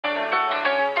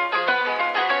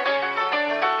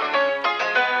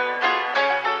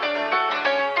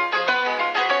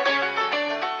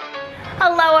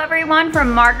Hello everyone from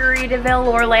Margaritaville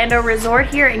Orlando Resort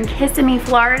here in Kissimmee,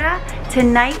 Florida.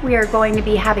 Tonight we are going to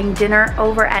be having dinner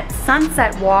over at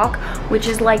Sunset Walk, which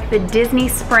is like the Disney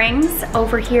Springs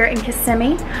over here in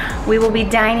Kissimmee. We will be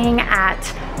dining at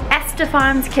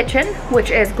Estefan's Kitchen,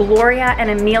 which is Gloria and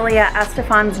Amelia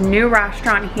Estefan's new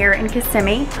restaurant here in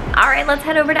Kissimmee. All right, let's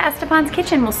head over to Estefan's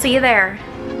Kitchen. We'll see you there.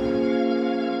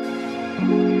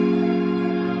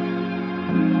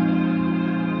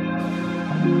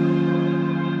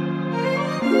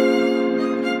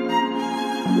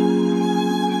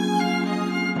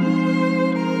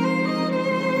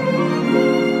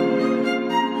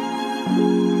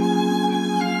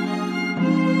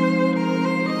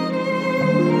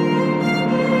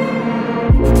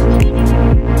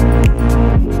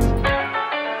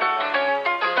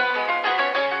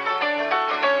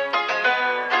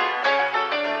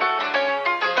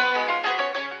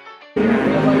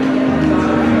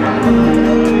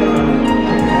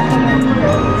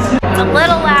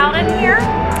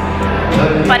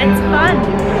 But it's fun.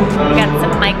 We got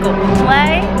some Michael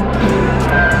Bublé.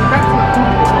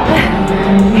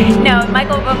 No,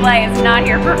 Michael Bublé is not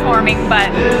here performing,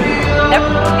 but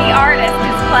the artist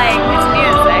is playing his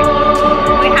music.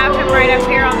 We have him right up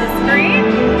here on the screen.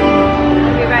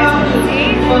 You guys can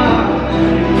see.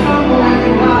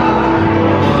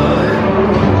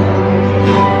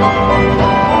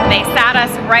 They sat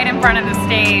us right in front of the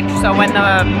stage, so when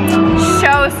the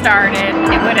show started,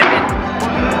 it would have been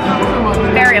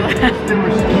very loud. There were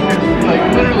like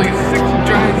literally 6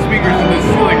 giant speakers in the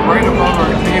ceiling right above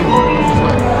our table. It was just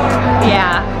like,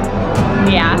 yeah.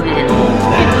 We're getting old.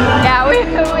 Yeah,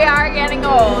 we are getting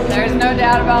old. There's no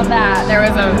doubt about that. There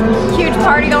was a huge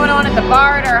party going on at the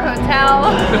bar at our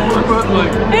hotel. We're both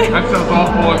like, that sounds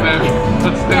awful, and then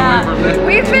let's stay away from it.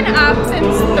 We've been up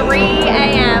since 3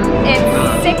 a.m. It's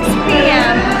 6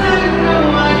 p.m.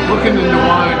 Looking to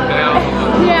wind down.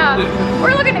 Yeah,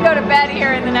 we're looking to go to bed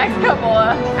here in the next couple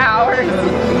of hours.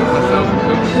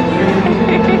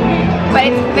 But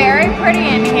it's very pretty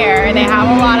in here. They have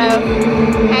a lot of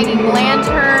hanging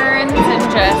lanterns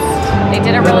and they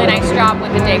did a really nice job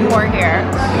with the decor here.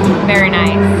 Very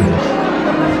nice.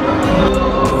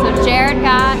 So Jared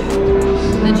got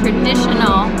the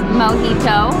traditional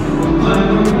mojito.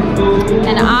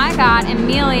 And I got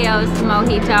Emilio's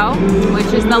mojito,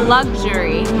 which is the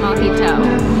luxury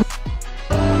mojito.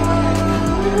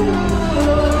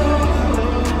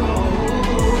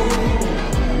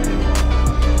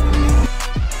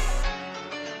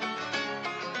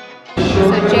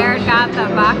 So Jared got the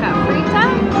vaca frita,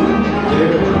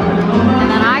 and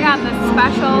then I got the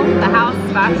special, the house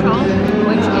special,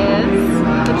 which is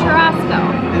the churrasco.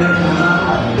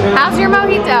 How's your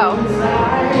mojito?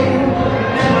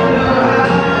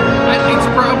 It's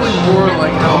probably more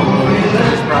like how a mojito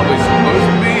is probably supposed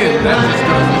to be, and that just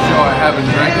goes to show I haven't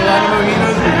drank a lot of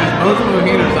mojitos, because most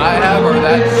mojitos I have are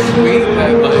that sweet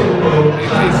that like they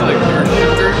taste like pure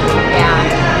sugar. Yeah.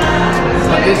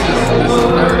 But this is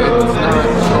not, it's not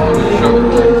strong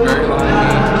sugar, it's very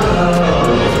limey.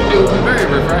 It was very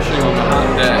refreshing on a hot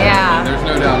day. Yeah. There's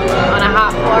no doubt about it. On a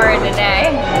hot Florida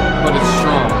day. But it's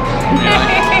strong.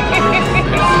 Yeah.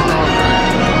 It's strong, right?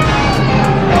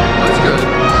 That's good.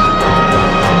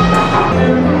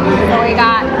 So we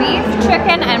got beef,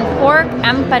 chicken, and pork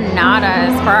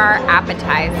empanadas for our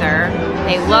appetizer.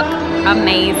 They look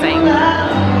amazing.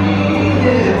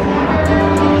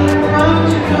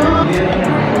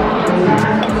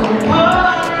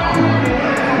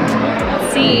 Let's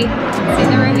see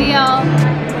the reveal.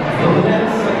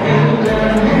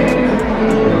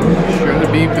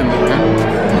 Shredded beef and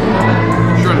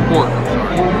shredded pork, I'm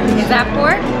sorry. Is that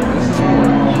pork? This is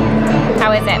pork.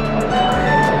 How is it?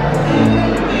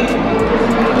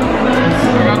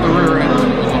 I got the rear end,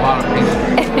 it was a lot of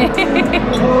pastry.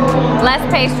 Less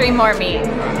pastry, more meat.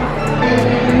 So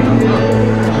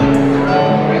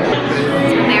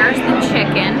there's the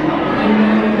chicken.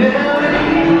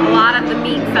 A lot of the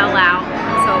meat fell out,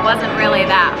 so it wasn't really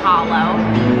that hollow.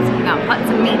 So we're gonna put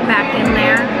some meat back in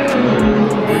there.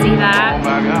 See that?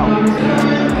 Back out.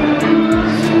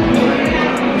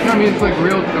 I mean, it's like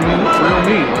real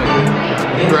meat, like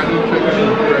shredded chicken,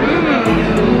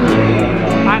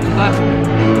 That's good.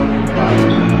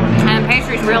 And the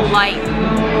pastry's real light.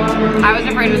 I was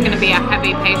afraid it was gonna be a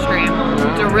heavy pastry.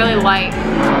 It's really light.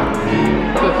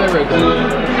 What's that right there?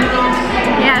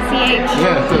 Yeah, CH.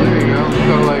 Yeah, so there you go.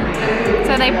 So like,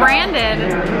 So they branded.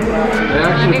 they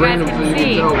actually brand them so you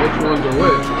can tell which ones are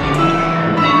which.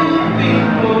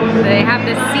 They have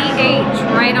the CH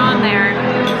right on there.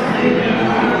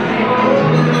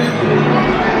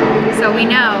 So we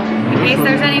know, in case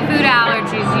there's any food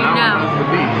allergies, you know.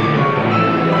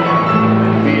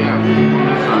 The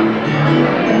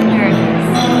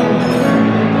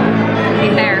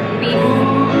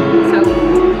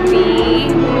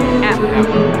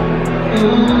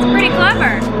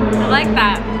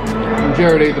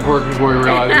Jared ate the pork before he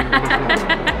realized it.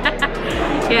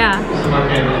 Yeah.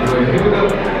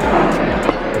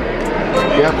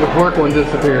 Yep, the pork one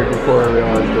disappeared before I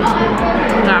realized it.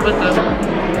 That was good.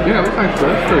 Yeah, it looks like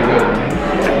that's pretty good.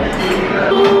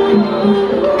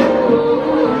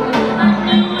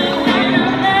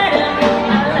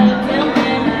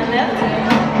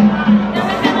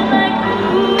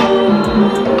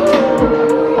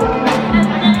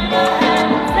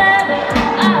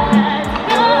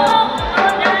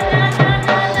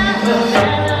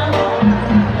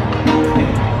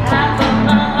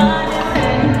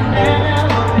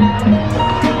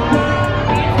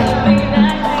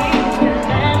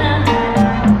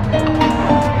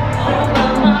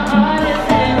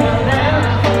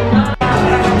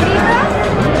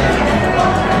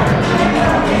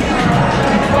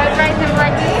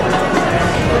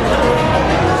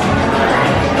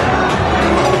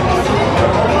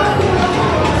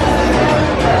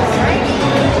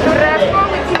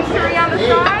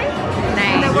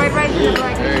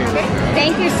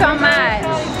 Thank you so much.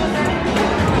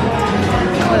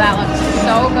 Oh, that looks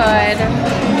so good.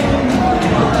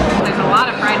 There's a lot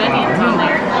of fried onions on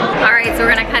there. All right, so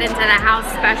we're gonna cut into the house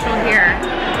special here.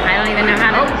 I don't even know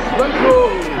how to. I don't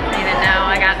even know.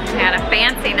 I had a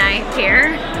fancy knife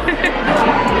here.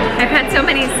 I've had so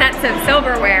many sets of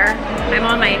silverware. I'm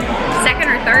on my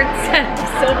second or third set of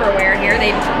silverware here.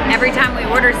 Every time we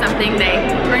order something, they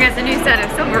bring us a new set of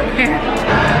silverware.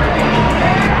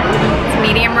 It's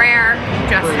medium rare,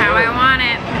 just how I want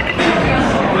it.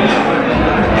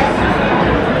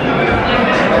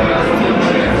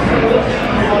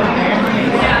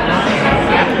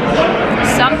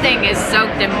 Something is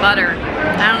soaked in butter.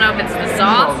 I don't know if it's the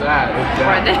sauce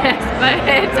or this, but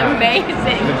it's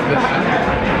amazing.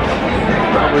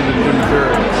 Probably the temperature.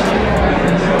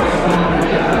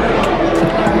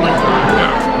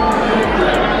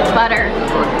 Butter.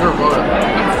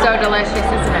 It's so delicious,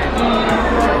 isn't it?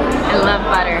 I love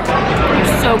butter.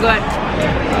 It's so good.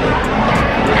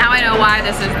 Now I know why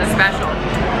this is the special.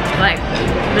 Like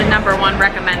the #1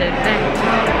 recommended thing.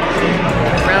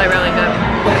 Really, really good.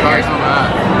 Try some of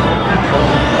that.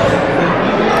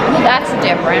 That's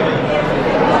different.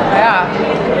 Yeah.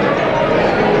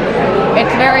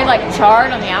 It's very like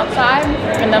charred on the outside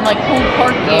and then like pulled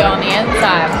porky on the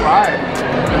inside. Right.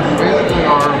 Basically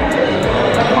our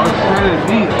shredded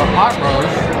meat, a hot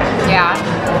roast. Yeah.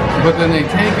 But then they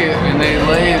take it and they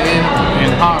lay it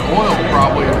in hot oil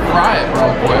probably and fry it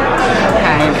real quick.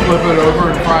 Okay. And then flip it over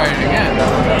and fry it again.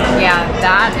 Yeah,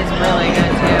 that is really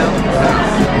good too.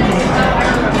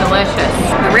 Delicious.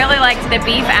 We really liked the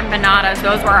beef empanadas.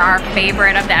 Those were our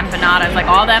favorite of the empanadas. Like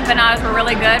all the empanadas were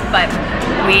really good, but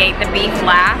we ate the beef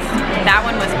last. That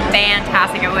one was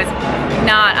fantastic. It was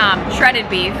not shredded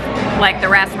beef like the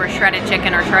rest were shredded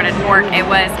chicken or shredded pork. It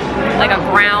was like a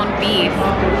ground beef,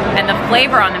 and the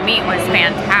flavor on the meat was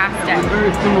fantastic. It was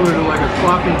very similar to like a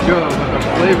sloppy Joe, but the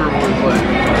flavor was like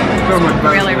so much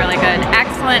better. Really, really good.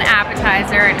 Excellent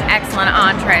appetizer and excellent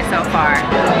entree so far.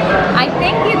 I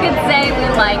think you could say we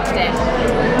liked it.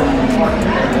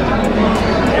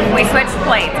 We switched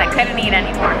plates. I couldn't eat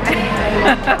anymore.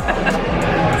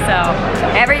 So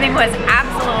everything was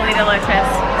absolutely delicious.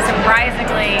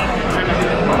 Surprisingly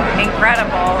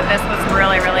incredible. This was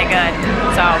really, really good.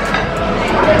 So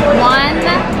one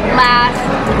last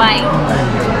bite.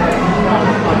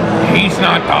 He's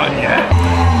not done yet.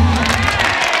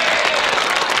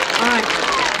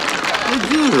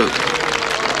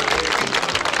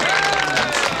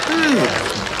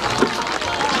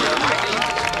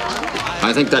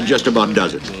 I think that just about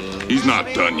does it. He's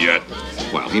not done yet.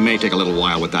 Well, he may take a little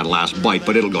while with that last bite,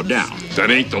 but it'll go down. That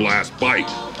ain't the last bite.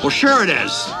 Well, sure it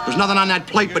is. There's nothing on that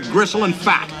plate but gristle and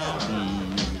fat.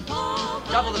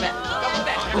 Double the bit. Double the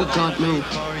bit. Oh, God, no.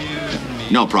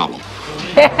 No problem.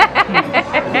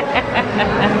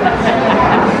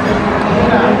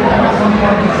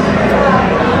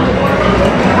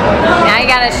 Now you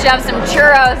gotta shove some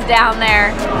churros down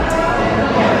there.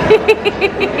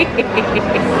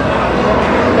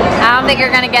 I don't think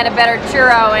you're gonna get a better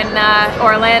churro in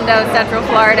Orlando, Central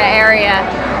Florida area.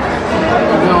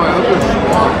 No, those are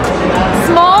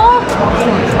Small? small.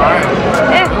 Try them.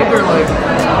 Those are like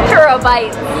Churro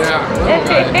bites. yeah, little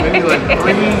guys. Maybe like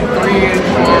 3-inch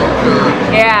long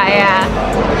churros. Yeah,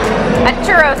 yeah. A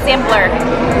churro sampler.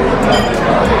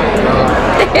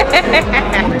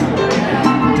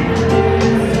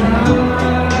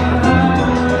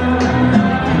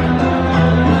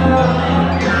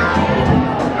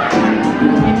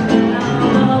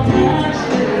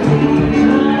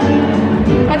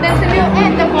 And there's a new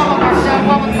end of Walmart,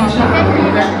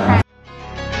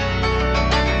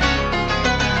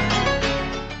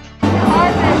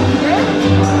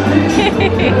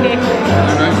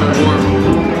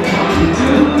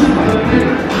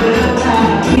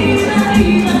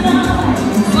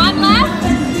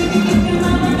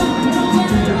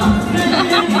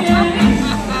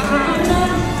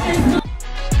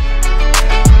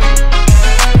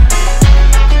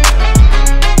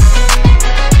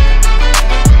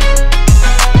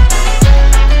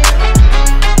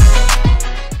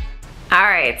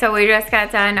 so we just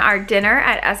got done our dinner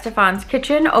at Estefan's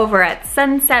Kitchen over at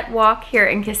Sunset Walk here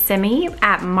in Kissimmee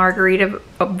at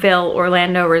Margaritaville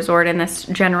Orlando Resort in this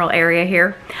general area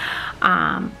here.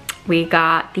 We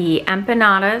got the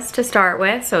empanadas to start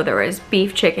with, so there was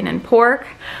beef, chicken, and pork.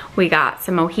 We got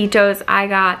some mojitos. I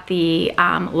got the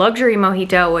luxury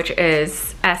mojito, which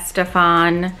is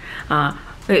Estefan,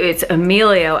 it's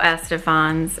Emilio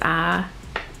Estefan's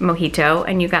mojito,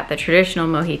 and you got the traditional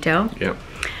mojito. Yep.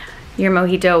 Your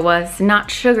mojito was not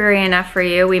sugary enough for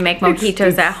you. We make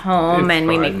mojitos at home, and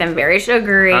we make them very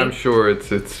sugary. I'm sure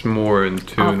it's more in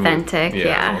tune authentic, with,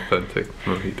 yeah. Authentic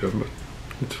mojito, but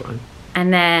it's fine.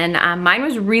 And then mine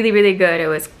was really, really good. It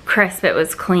was crisp, it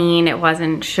was clean, it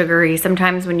wasn't sugary.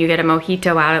 Sometimes when you get a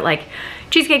mojito out at like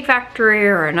Cheesecake Factory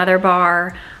or another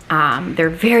bar, they're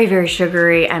very, very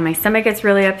sugary, and my stomach gets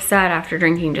really upset after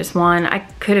drinking just one. I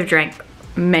could have drank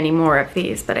many more of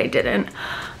these, but I didn't.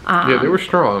 Yeah, they were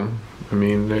strong. I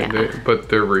mean, but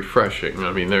they're refreshing.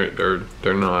 I mean,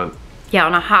 they're not. Yeah,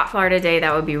 on a hot Florida day,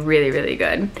 that would be really, really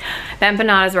good. The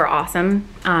empanadas were awesome.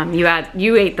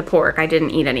 You ate the pork. I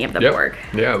didn't eat any of the pork.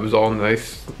 Yeah, it was all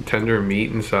nice, tender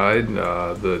meat inside.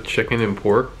 The chicken and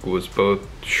pork was both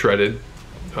shredded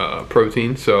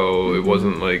protein, so it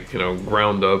wasn't like, you know,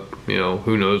 ground up, you know,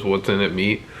 who knows what's in it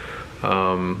meat. You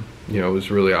know, it was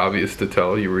really obvious to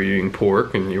tell you were eating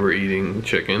pork and you were eating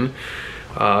chicken.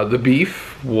 The beef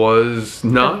was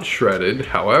not shredded,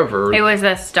 however. It was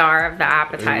the star of the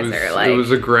appetizer. It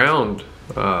was a ground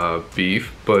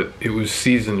beef, but it was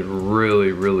seasoned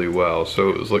really, really well. So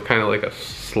it was like kind of like a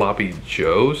sloppy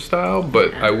Joe style,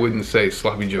 but I wouldn't say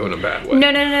sloppy Joe in a bad way.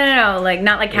 No. Like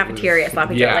not like cafeteria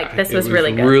sloppy Joe. Like this was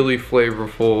really good. Really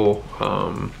flavorful.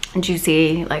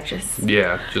 Juicy, like just.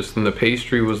 Yeah, just and the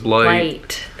pastry was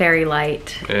light. Very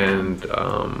light. And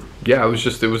yeah, it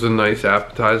was a nice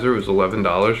appetizer. It was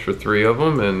 $11 for 3 of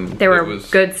them, and they were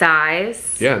good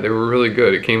size. Yeah, they were really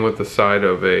good. It came with the side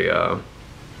of a.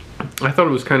 I thought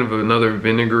it was kind of another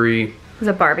vinegary. It was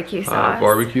a barbecue sauce.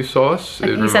 Barbecue sauce. Like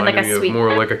it reminded me of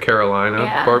more like a Carolina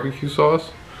barbecue sauce.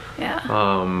 Yeah.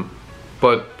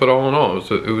 But all in all,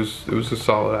 it was a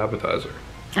solid appetizer.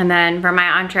 And then for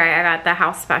my entree, I got the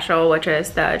house special, which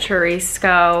is the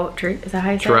churrasco. Is that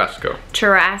how you say it?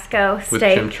 Churrasco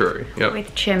steak. With chimichurri. Yep.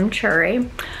 With chimichurri.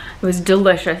 It was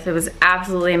delicious. It was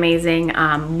absolutely amazing.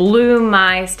 Blew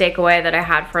my steak away that I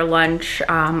had for lunch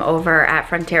over at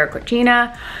Frontera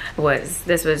Cucina.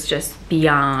 This was just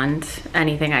beyond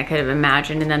anything I could have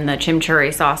imagined. And then the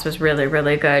chimichurri sauce was really,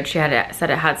 really good. She said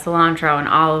it had cilantro and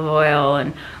olive oil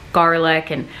and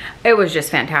garlic, and it was just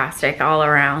fantastic all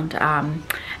around.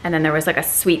 And then there was like a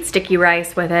sweet sticky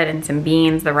rice with it and some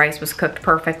beans. The rice was cooked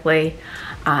perfectly.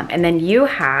 And then you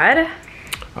had...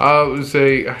 it was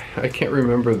I can't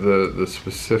remember the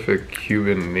specific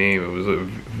Cuban name. It was a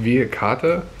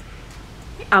viacata?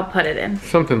 I'll put it in.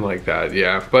 Something like that,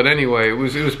 yeah. But anyway, it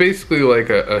was basically like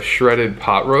a shredded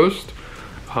pot roast.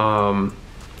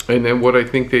 And then what I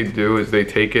think they do is they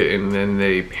take it and then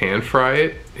they pan fry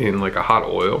it in like a hot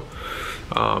oil.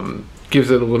 Gives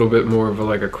it a little bit more of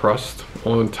a crust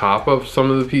on top of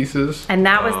some of the pieces. And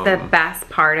that was the best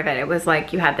part of it. It was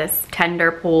like you had this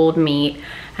tender pulled meat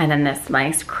and then this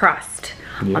nice crust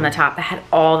on the top that had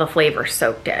all the flavors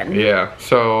soaked in. Yeah,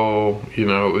 so, you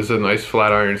know, it was a nice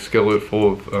flat iron skillet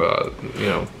full of, you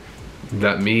know,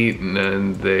 that meat, and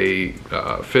then they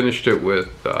finished it with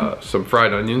some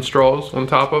fried onion straws on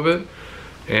top of it,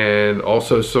 and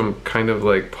also some kind of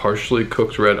like partially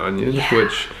cooked red onions,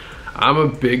 which I'm a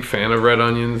big fan of red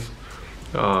onions.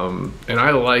 And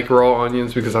I like raw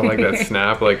onions because I like that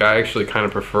snap. Like I actually kind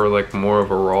of prefer like more of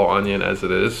a raw onion as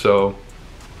it is. So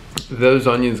those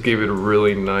onions gave it a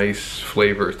really nice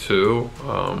flavor too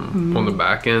on the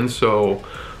back end. So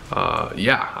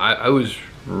yeah, I was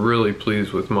really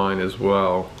pleased with mine as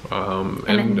well.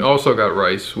 And also got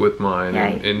rice with mine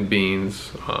and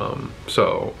beans.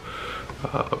 But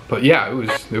yeah,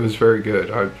 it was very good.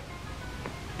 I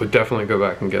would definitely go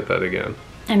back and get that again.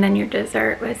 And then your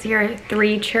dessert was your 4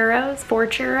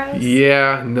 churros?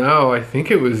 Yeah, no, I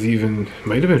think it was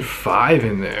might have been 5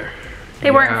 in there. They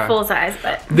weren't full size,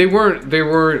 but they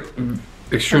weren't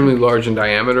extremely large in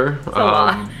diameter.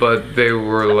 But they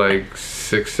were like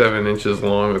 6-7 inches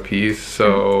long a piece.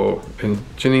 So and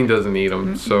Janine doesn't eat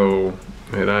them, so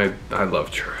and I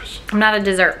love churros. I'm not a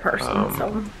dessert person,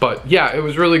 so. But yeah, it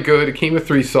was really good. It came with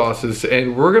 3 sauces,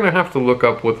 and we're gonna have to look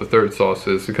up what the 3rd sauce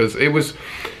is because it was.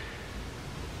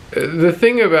 The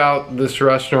thing about this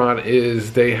restaurant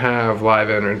is they have live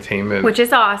entertainment, which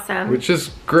is awesome, which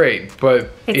is great,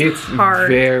 but it's hard.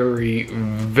 very,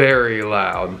 very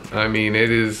loud. I mean, it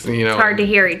is, you know, it's hard to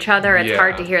hear each other. It's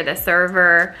hard to hear the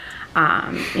server.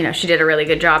 You know, she did a really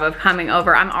good job of coming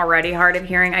over. I'm already hard of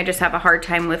hearing. I just have a hard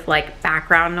time with like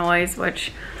background noise,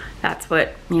 which that's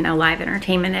what, you know, live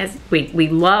entertainment is. We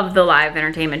love the live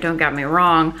entertainment, don't get me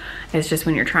wrong. It's just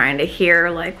when you're trying to hear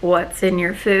like what's in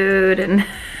your food and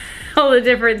all the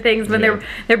different things when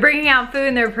they're bringing out food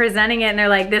and they're presenting it and they're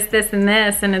like this and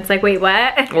this, and it's like, wait,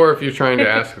 what? Or if you're trying to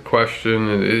ask a question,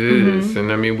 it is.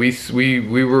 And I mean, we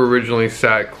were originally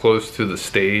sat close to the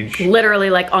stage, literally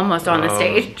like almost on the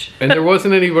stage, and there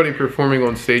wasn't anybody performing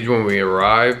on stage when we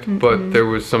arrived, but there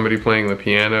was somebody playing the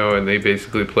piano, and they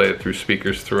basically play it through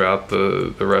speakers throughout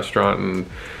the restaurant. And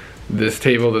this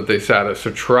table that they sat us,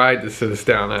 or tried to sit us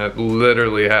down at,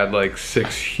 literally had like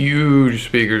 6 huge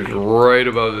speakers right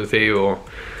above the table.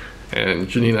 And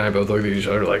Janine and I both looked at each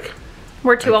other like,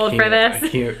 we're too old for this. I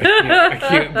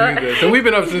can't do this. And we've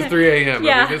been up since 3 a.m.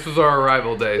 Yeah. I mean, this was our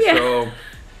arrival day. So,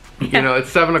 you know, it's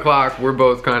 7 o'clock. We're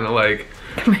both kind of like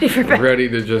ready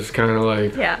to just kind of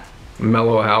like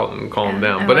mellow out and calm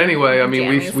down. But anyway, I mean,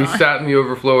 we sat in the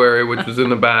overflow area, which was in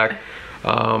the back.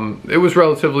 It was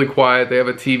relatively quiet. They have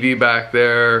a TV back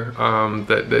there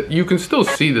that you can still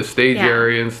see the stage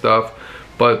area and stuff,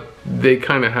 but they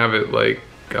kind of have it like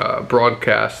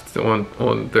broadcast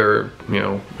on their, you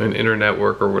know, an internet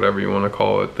network or whatever you want to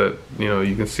call it, that, you know,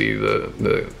 you can see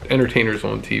the entertainers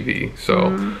on TV.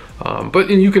 So but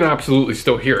you can absolutely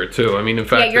still hear it too. I mean, in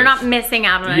fact, you're not missing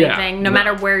out on anything. No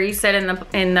matter where you sit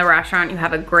in the restaurant, you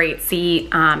have a great seat.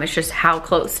 It's just how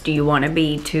close do you want to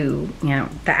be to, you know,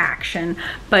 the action.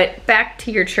 But back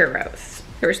to your churros.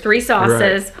 There's 3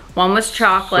 sauces. One was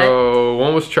chocolate. So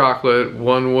one was chocolate.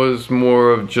 One was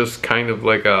more of just kind of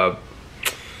like a,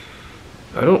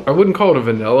 I wouldn't call it a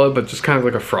vanilla, but just kind of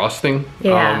like a frosting.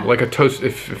 Like a toast,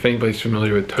 if anybody's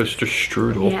familiar with toaster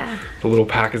strudel. The little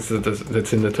packets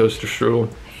that's in the toaster strudel.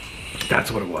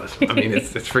 That's what it was. I mean,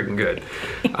 it's freaking good.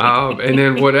 And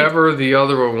then whatever the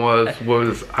other one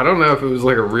was, I don't know if it was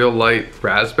like a real light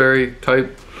raspberry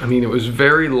type. I mean, it was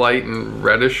very light and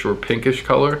reddish or pinkish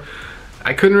color.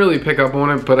 I couldn't really pick up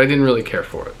on it, but I didn't really care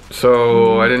for it.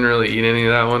 So I didn't really eat any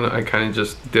of that one. I kind of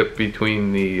just dipped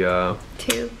between the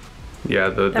 2. Yeah,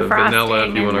 the vanilla,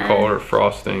 if you want to call it,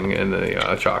 frosting, and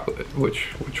the chocolate,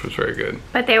 which was very good.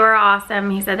 But they were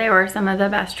awesome. He said they were some of the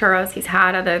best churros he's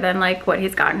had, other than like what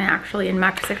he's gotten actually in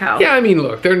Mexico. Yeah, I mean,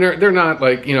 look, they're not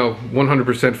like, you know,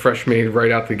 100% fresh made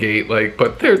right out the gate, like,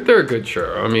 but they're a good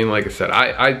churro. I mean, like I said,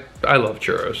 I love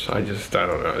churros. I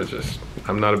don't know. It's just,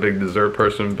 I'm not a big dessert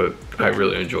person, but I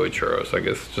really enjoy churros. I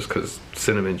guess just because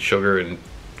cinnamon, sugar, and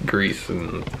grease,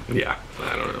 and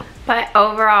I don't know. But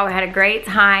overall, we had a great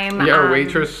time. Yeah, our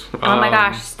waitress. Oh my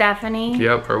gosh, Stephanie.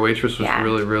 Yep, our waitress was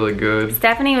really, really good.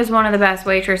 Stephanie was one of the best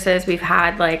waitresses we've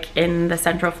had like in the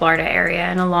Central Florida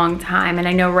area in a long time. And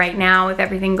I know right now with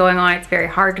everything going on, it's very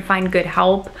hard to find good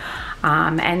help.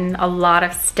 And a lot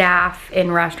of staff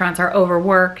in restaurants are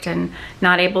overworked and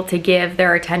not able to give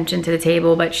their attention to the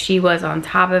table, but she was on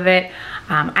top of it.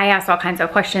 I asked all kinds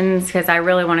of questions because I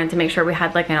really wanted to make sure we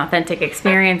had like an authentic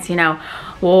experience, you know,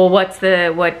 well,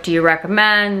 what do you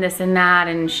recommend, this and that,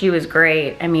 and she was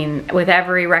great. I mean, with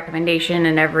every recommendation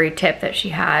and every tip that she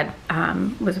had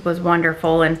was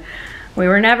wonderful. And we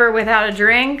were never without a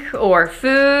drink or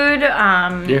food.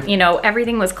 You know,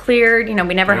 everything was cleared. You know,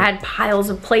 we never had piles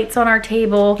of plates on our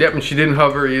table. Yep, and she didn't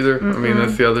hover either. I mean,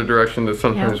 that's the other direction that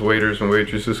sometimes waiters and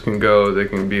waitresses can go. They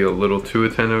can be a little too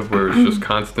attentive, where it's just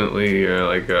constantly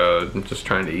just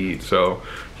trying to eat. So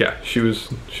yeah, she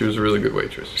was a really good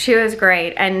waitress. She was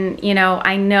great. And you know,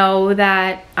 I know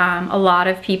that a lot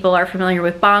of people are familiar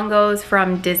with bongos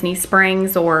from Disney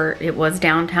Springs, or it was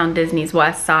downtown Disney's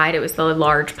west side. It was the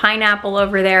large pineapple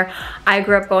over there. I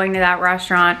grew up going to that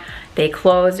restaurant. They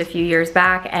closed a few years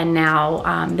back, and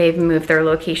now they've moved their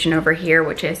location over here,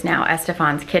 which is now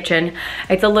Estefan's Kitchen.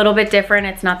 It's a little bit different.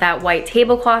 It's not that white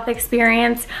tablecloth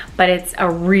experience, but it's a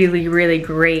really, really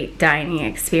great dining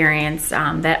experience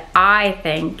that I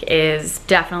think is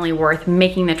definitely worth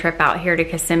making the trip out here to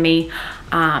Kissimmee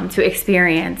to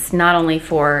experience, not only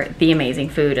for the amazing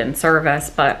food and service,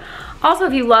 but also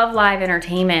if you love live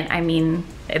entertainment. I mean,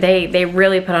 they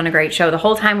really put on a great show. The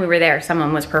whole time we were there,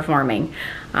 someone was performing.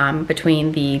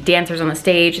 Between the dancers on the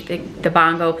stage, the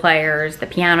bongo players, the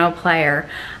piano player,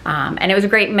 and it was a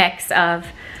great mix of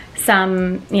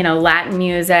some, you know, Latin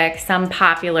music, some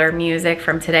popular music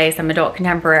from today, some adult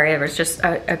contemporary. It was just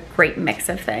a great mix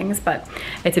of things. But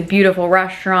it's a beautiful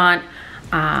restaurant,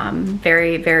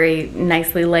 very, very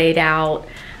nicely laid out.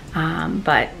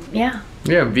 But yeah.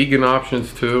 Yeah, vegan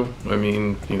options too. I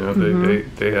mean, you know,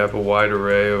 they have a wide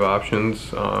array of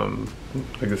options.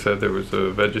 Like I said, there was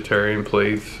a vegetarian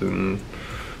place, and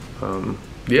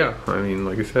yeah, I mean,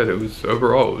 like I said, it was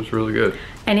really good.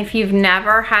 And if you've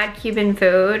never had Cuban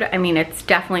food, I mean, it's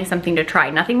definitely something to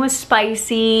try. Nothing was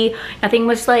spicy, nothing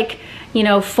was like, you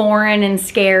know, foreign and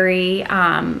scary.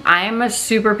 I'm a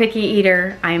super picky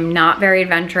eater. I'm not very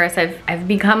adventurous. I've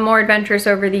become more adventurous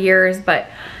over the years, but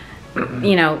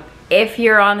you know, if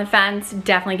you're on the fence,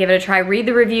 definitely give it a try. Read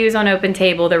the reviews on Open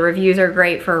Table. The reviews are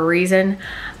great for a reason.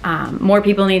 More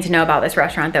people need to know about this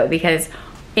restaurant though, because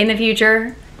in the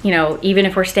future, you know, even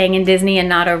if we're staying in Disney and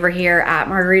not over here at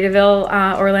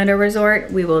Margaritaville Orlando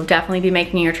Resort, we will definitely be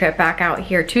making a trip back out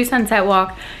here to Sunset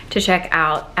Walk to check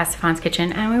out Estefan's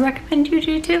Kitchen, and we recommend you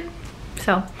do too.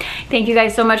 So thank you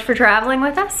guys so much for traveling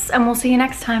with us, and we'll see you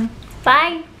next time.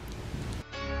 Bye.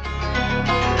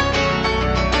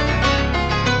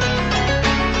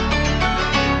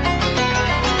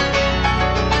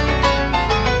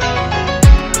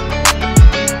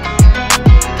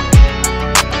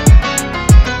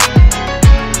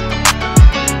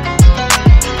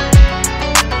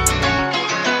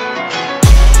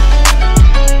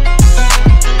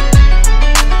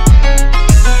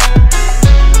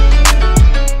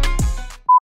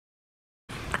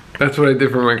 That's what I did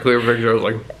for my clear picture. I was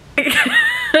like,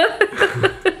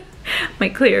 my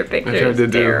clear picture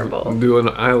is terrible. Do an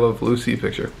I Love Lucy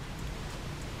picture.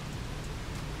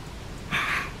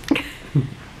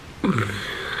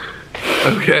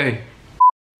 Okay.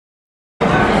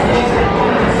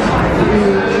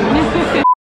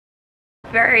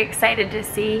 Very excited to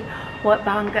see what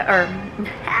Banga or